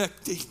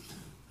connecting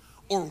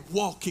or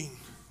walking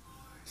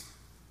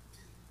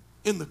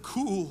in the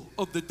cool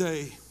of the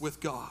day with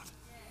God.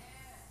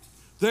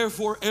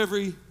 Therefore,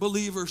 every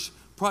believer's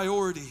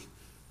priority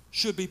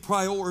should be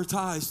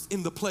prioritized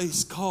in the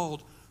place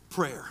called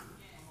prayer.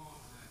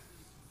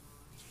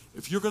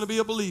 If you're going to be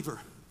a believer,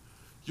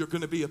 you're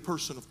going to be a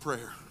person of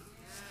prayer.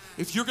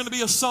 If you're going to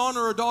be a son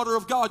or a daughter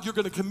of God, you're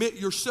going to commit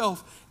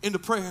yourself into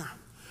prayer.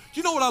 Do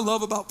you know what I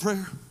love about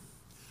prayer?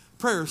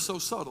 Prayer is so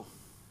subtle.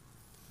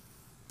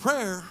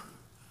 Prayer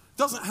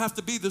doesn't have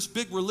to be this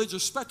big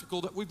religious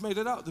spectacle that we've made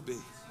it out to be.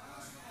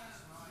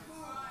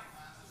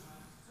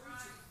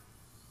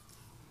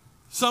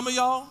 Some of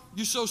y'all,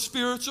 you're so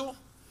spiritual.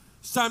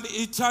 It's time to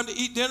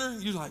eat dinner.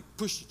 You like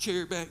push the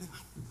chair back.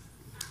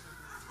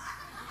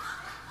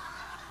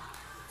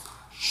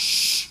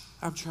 Shh,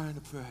 I'm trying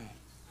to pray.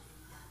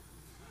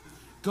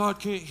 God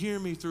can't hear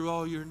me through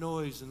all your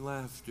noise and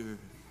laughter.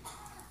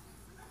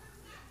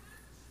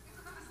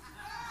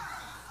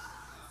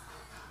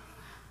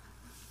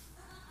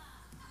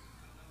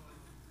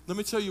 Let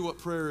me tell you what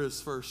prayer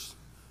is first.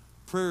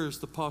 Prayer is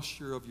the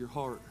posture of your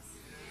heart.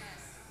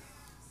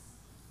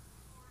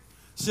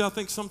 See, I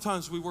think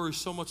sometimes we worry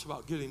so much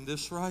about getting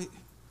this right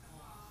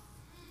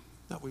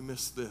that we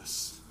miss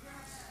this.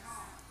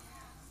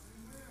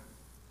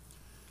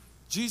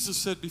 Jesus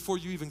said before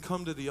you even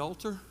come to the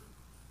altar,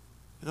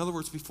 in other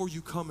words, before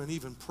you come and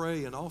even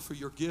pray and offer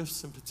your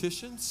gifts and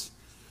petitions,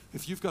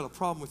 if you've got a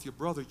problem with your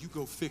brother, you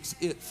go fix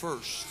it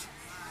first.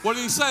 What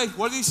did he say?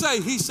 What did he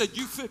say? He said,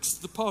 you fix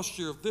the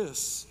posture of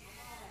this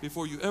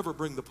before you ever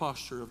bring the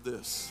posture of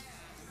this.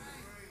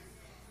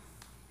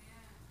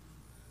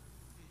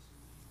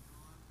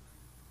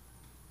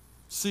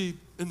 See,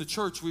 in the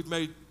church, we've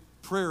made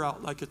prayer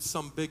out like it's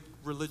some big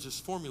religious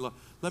formula.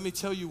 Let me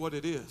tell you what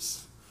it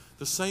is.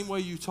 The same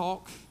way you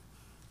talk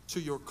to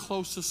your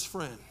closest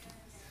friend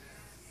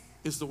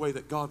is the way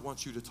that God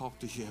wants you to talk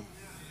to him.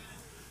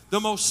 The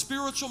most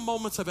spiritual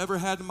moments I've ever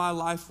had in my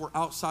life were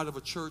outside of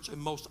a church, and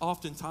most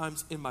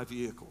oftentimes in my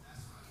vehicle.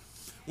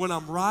 When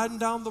I'm riding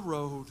down the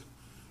road,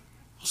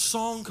 a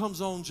song comes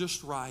on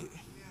just right,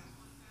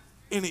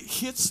 and it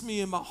hits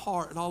me in my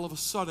heart, and all of a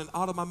sudden,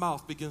 out of my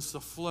mouth begins to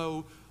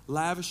flow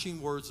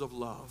lavishing words of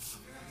love.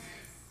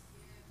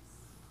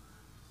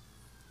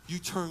 You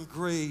turn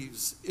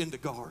graves into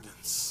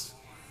gardens.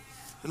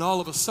 And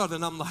all of a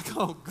sudden, I'm like,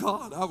 oh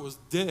God, I was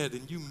dead,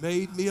 and you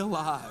made me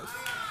alive.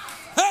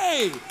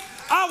 Hey!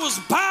 I was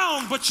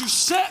bound, but you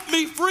set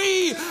me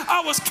free.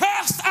 I was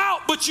cast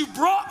out, but you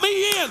brought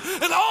me in.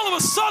 And all of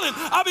a sudden,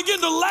 I begin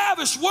to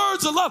lavish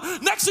words of love.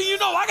 Next thing you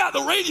know, I got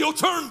the radio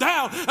turned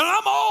down, and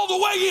I'm all the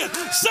way in,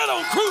 set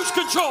on cruise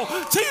control,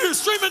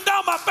 tears streaming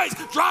down my face,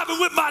 driving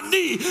with my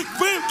knee,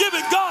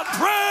 giving God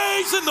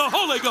praise in the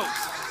Holy Ghost.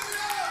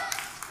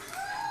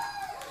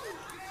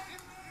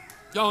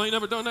 Y'all ain't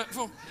never done that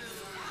before?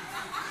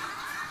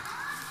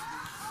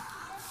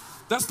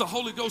 That's the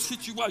Holy Ghost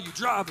hit you while you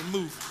drive and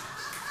move.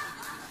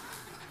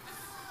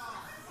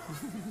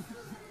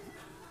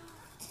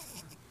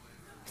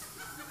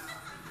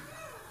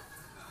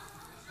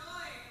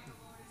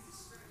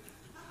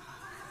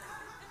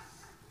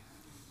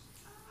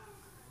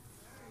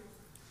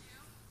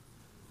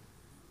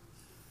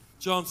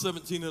 John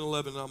 17 and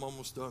 11, I'm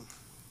almost done.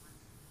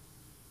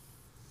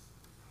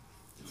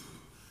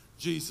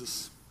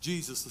 Jesus,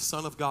 the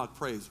Son of God,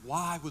 prays.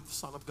 Why would the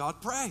Son of God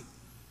pray?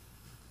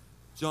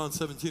 John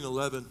 17,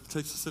 11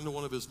 takes us into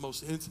one of his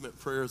most intimate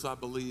prayers, I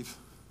believe.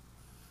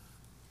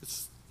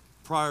 It's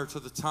prior to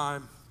the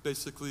time,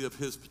 basically, of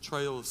his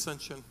betrayal,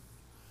 ascension,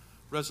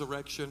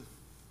 resurrection,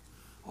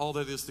 all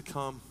that is to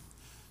come.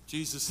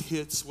 Jesus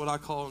hits what I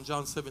call in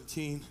John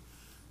 17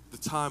 the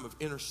time of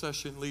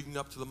intercession leading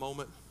up to the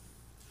moment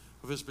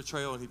of his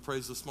betrayal, and he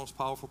prays this most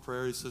powerful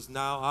prayer. He says,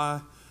 now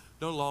I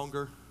no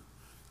longer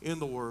in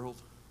the world,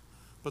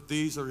 but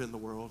these are in the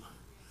world,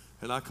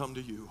 and I come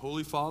to you.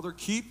 Holy Father,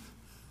 keep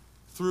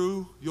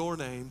through your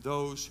name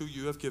those who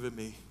you have given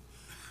me,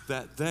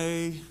 that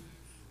they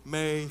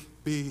may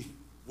be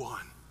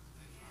one,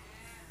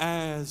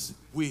 as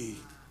we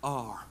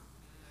are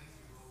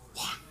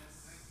one.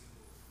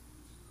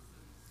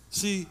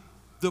 See,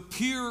 the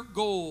pure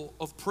goal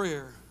of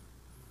prayer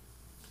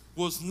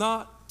was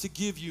not to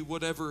give you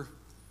whatever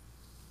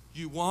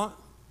you want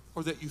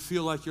or that you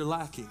feel like you're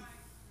lacking.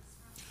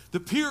 The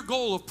pure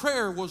goal of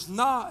prayer was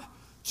not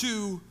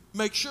to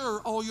make sure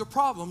all your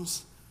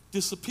problems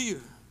disappear.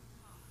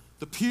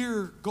 The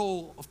pure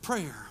goal of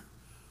prayer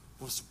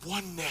was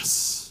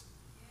oneness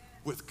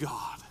with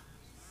God.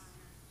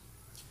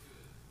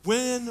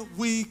 When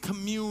we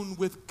commune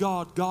with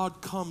God,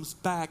 God comes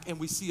back and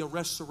we see a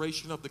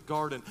restoration of the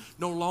garden.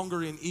 No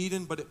longer in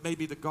Eden, but it may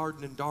be the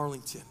garden in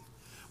Darlington,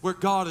 where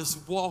God is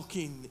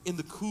walking in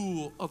the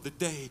cool of the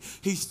day.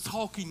 He's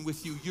talking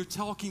with you. You're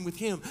talking with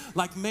him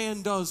like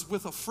man does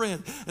with a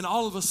friend. And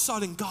all of a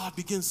sudden, God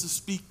begins to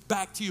speak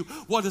back to you.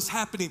 What is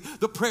happening?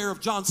 The prayer of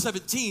John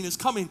 17 is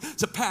coming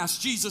to pass.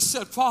 Jesus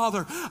said,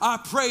 Father, I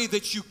pray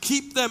that you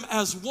keep them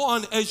as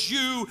one, as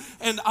you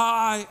and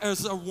I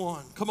as a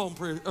one. Come on,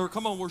 prayer, or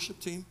come on, worship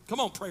team. Come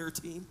on, prayer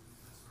team.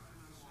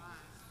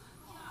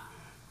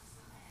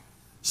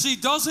 See,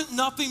 doesn't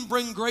nothing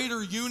bring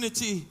greater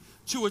unity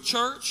to a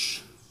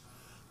church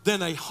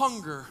than a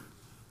hunger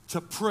to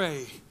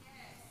pray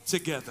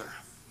together?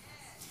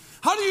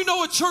 How do you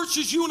know a church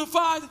is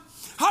unified?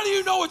 How do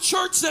you know a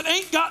church that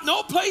ain't got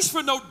no place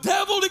for no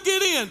devil to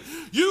get in?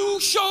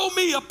 You show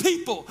me a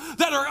people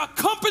that are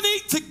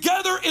accompanied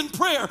together in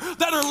prayer,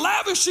 that are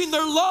lavishing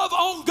their love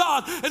on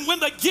God, and when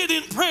they get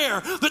in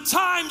prayer, the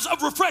times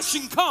of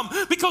refreshing come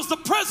because the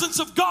presence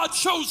of God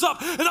shows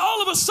up, and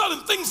all of a sudden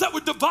things that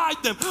would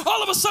divide them,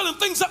 all of a sudden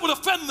things that would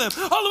offend them,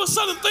 all of a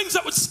sudden things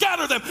that would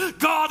scatter them,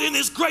 God in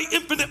his great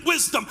infinite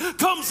wisdom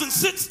comes and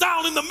sits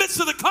down in the midst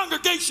of the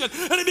congregation,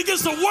 and he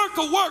begins to work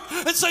a work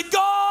and say,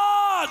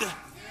 God,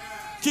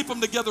 keep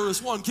them together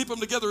as one. Keep them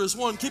together as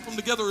one. Keep them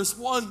together as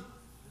one.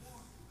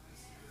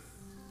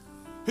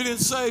 He didn't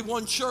say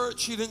one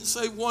church. He didn't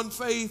say one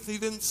faith. He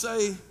didn't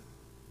say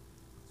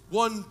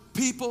one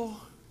people.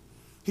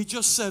 He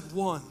just said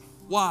one.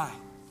 Why?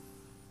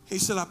 He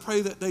said, I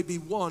pray that they be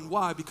one.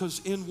 Why? Because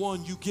in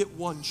one you get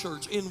one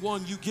church. In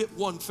one you get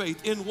one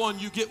faith. In one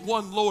you get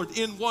one Lord.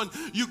 In one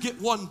you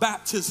get one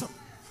baptism.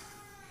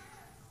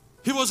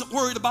 He wasn't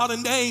worried about a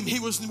name. He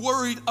was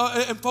worried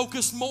and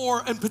focused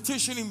more and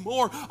petitioning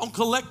more on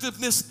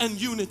collectiveness and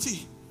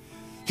unity.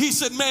 He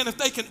said, man, if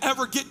they can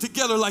ever get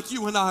together like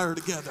you and I are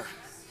together.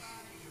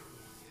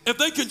 If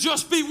they can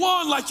just be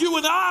one like you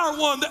and I are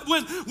one. That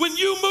when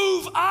you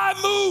move, I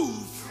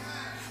move.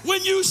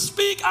 When you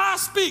speak, I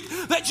speak.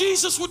 That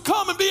Jesus would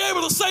come and be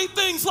able to say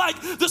things like,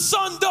 the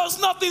Son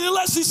does nothing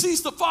unless he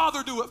sees the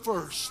Father do it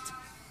first.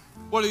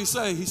 What did he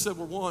say? He said,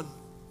 we're one.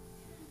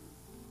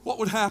 What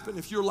would happen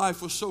if your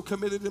life was so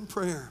committed in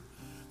prayer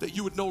that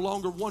you would no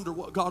longer wonder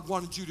what God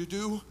wanted you to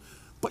do,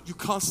 but you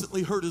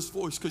constantly heard his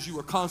voice because you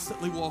were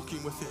constantly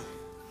walking with him?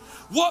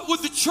 What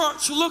would the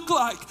church look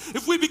like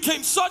if we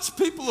became such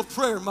people of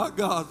prayer, my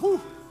God?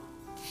 Woo.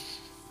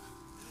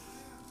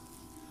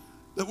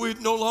 That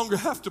we'd no longer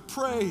have to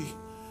pray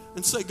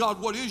and say, God,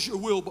 what is your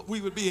will? But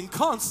we would be in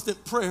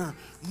constant prayer,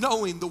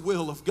 knowing the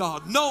will of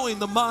God, knowing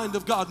the mind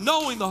of God,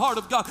 knowing the heart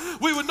of God.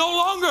 We would no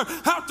longer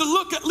have to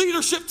look at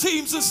leadership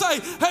teams and say,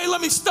 hey, let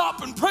me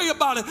stop and pray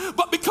about it.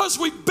 But because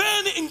we've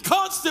been in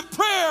constant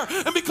prayer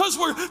and because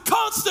we're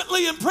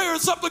constantly in prayer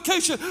and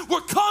supplication,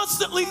 we're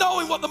constantly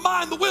knowing what the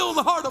mind, the will, and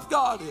the heart of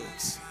God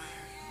is.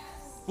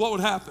 What would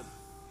happen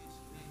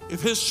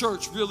if his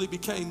church really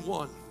became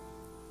one?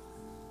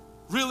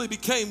 Really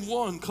became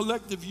one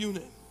collective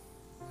unit.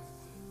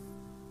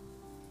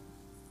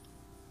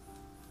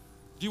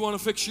 Do you want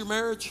to fix your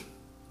marriage?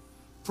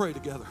 Pray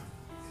together.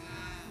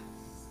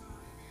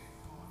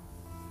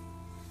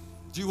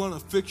 Do you want to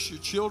fix your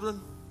children?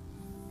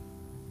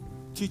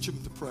 Teach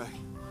them to pray.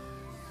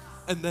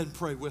 And then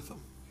pray with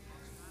them.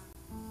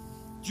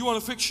 Do you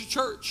want to fix your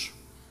church?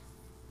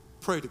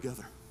 Pray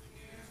together.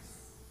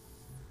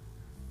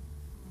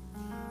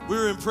 We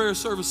were in prayer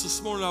service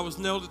this morning. I was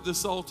nailed at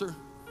this altar.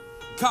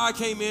 Kai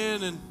came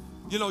in, and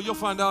you know, you'll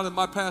find out in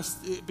my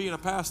past, being a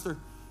pastor,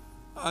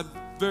 I'm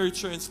very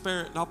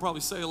transparent, and I'll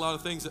probably say a lot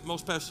of things that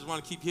most pastors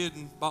want to keep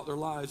hidden about their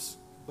lives.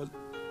 But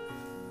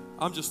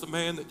I'm just a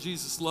man that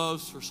Jesus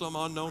loves for some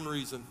unknown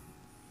reason.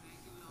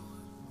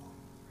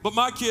 But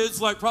my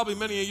kids, like probably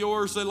many of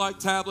yours, they like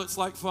tablets,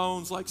 like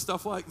phones, like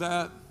stuff like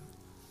that.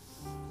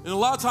 And a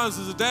lot of times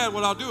as a dad,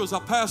 what I'll do is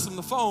I'll pass him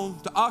the phone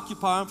to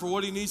occupy him for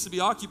what he needs to be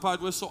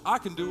occupied with so I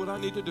can do what I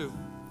need to do.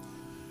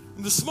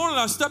 And this morning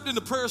I stepped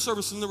into prayer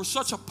service, and there was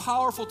such a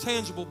powerful,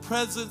 tangible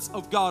presence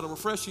of God, a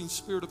refreshing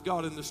Spirit of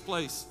God in this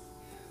place.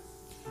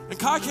 And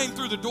Kai came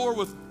through the door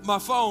with my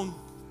phone,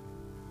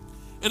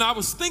 and I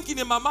was thinking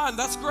in my mind,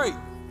 that's great.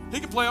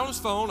 He can play on his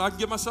phone. I can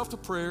get myself to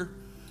prayer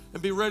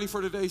and be ready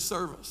for today's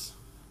service.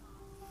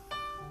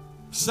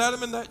 Sat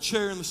him in that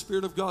chair, and the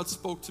Spirit of God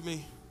spoke to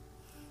me.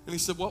 And he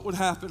said, what would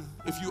happen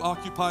if you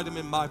occupied him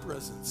in my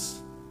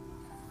presence?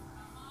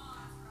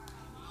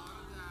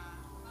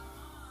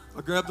 I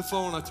grabbed the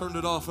phone, I turned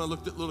it off, and I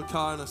looked at little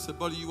Kai, and I said,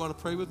 buddy, you want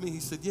to pray with me? He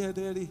said, yeah,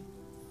 Daddy.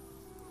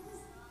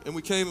 And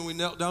we came and we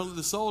knelt down to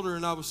this altar,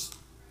 and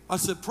I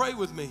said, pray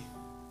with me.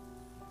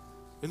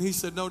 And he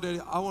said, no,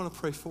 Daddy, I want to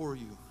pray for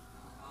you.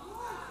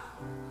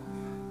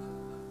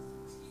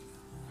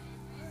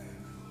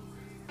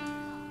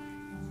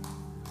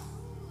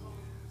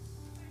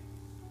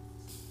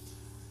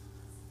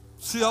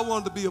 See, I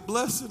wanted to be a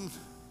blessing,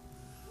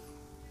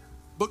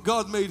 but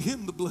God made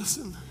him the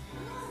blessing.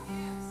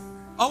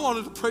 I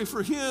wanted to pray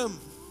for him.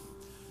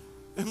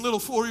 And little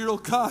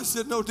 4-year-old Kai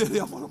said, no,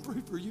 Daddy, I want to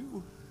pray for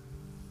you.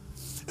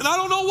 And I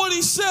don't know what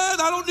he said.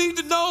 I don't need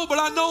to know, but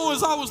I know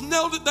as I was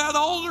nailed at that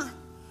altar,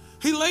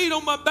 he laid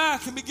on my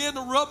back and began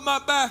to rub my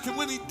back. And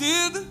when he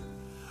did,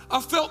 I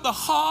felt the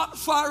hot,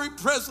 fiery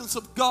presence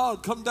of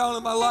God come down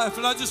in my life.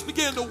 And I just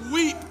began to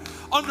weep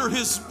under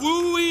his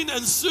wooing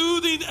and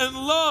soothing and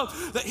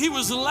love that he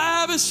was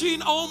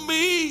lavishing on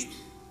me.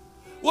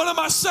 What am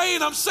I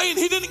saying? I'm saying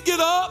he didn't get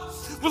up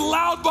with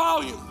loud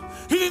volume.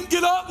 He didn't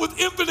get up with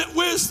infinite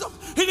wisdom.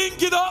 He didn't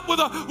get up with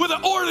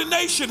an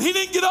ordination. He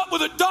didn't get up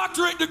with a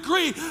doctorate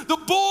degree. The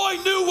boy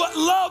knew what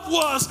love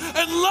was,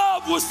 and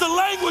love was the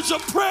language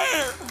of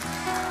prayer.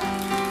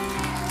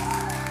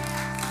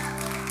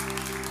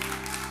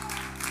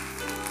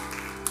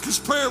 Because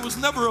prayer was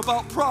never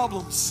about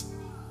problems.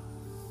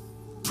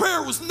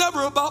 Prayer was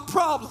never about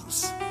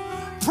problems.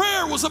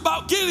 Prayer was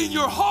about getting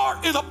your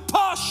heart in a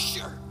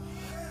posture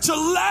to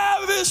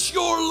lavish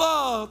your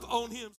love on him.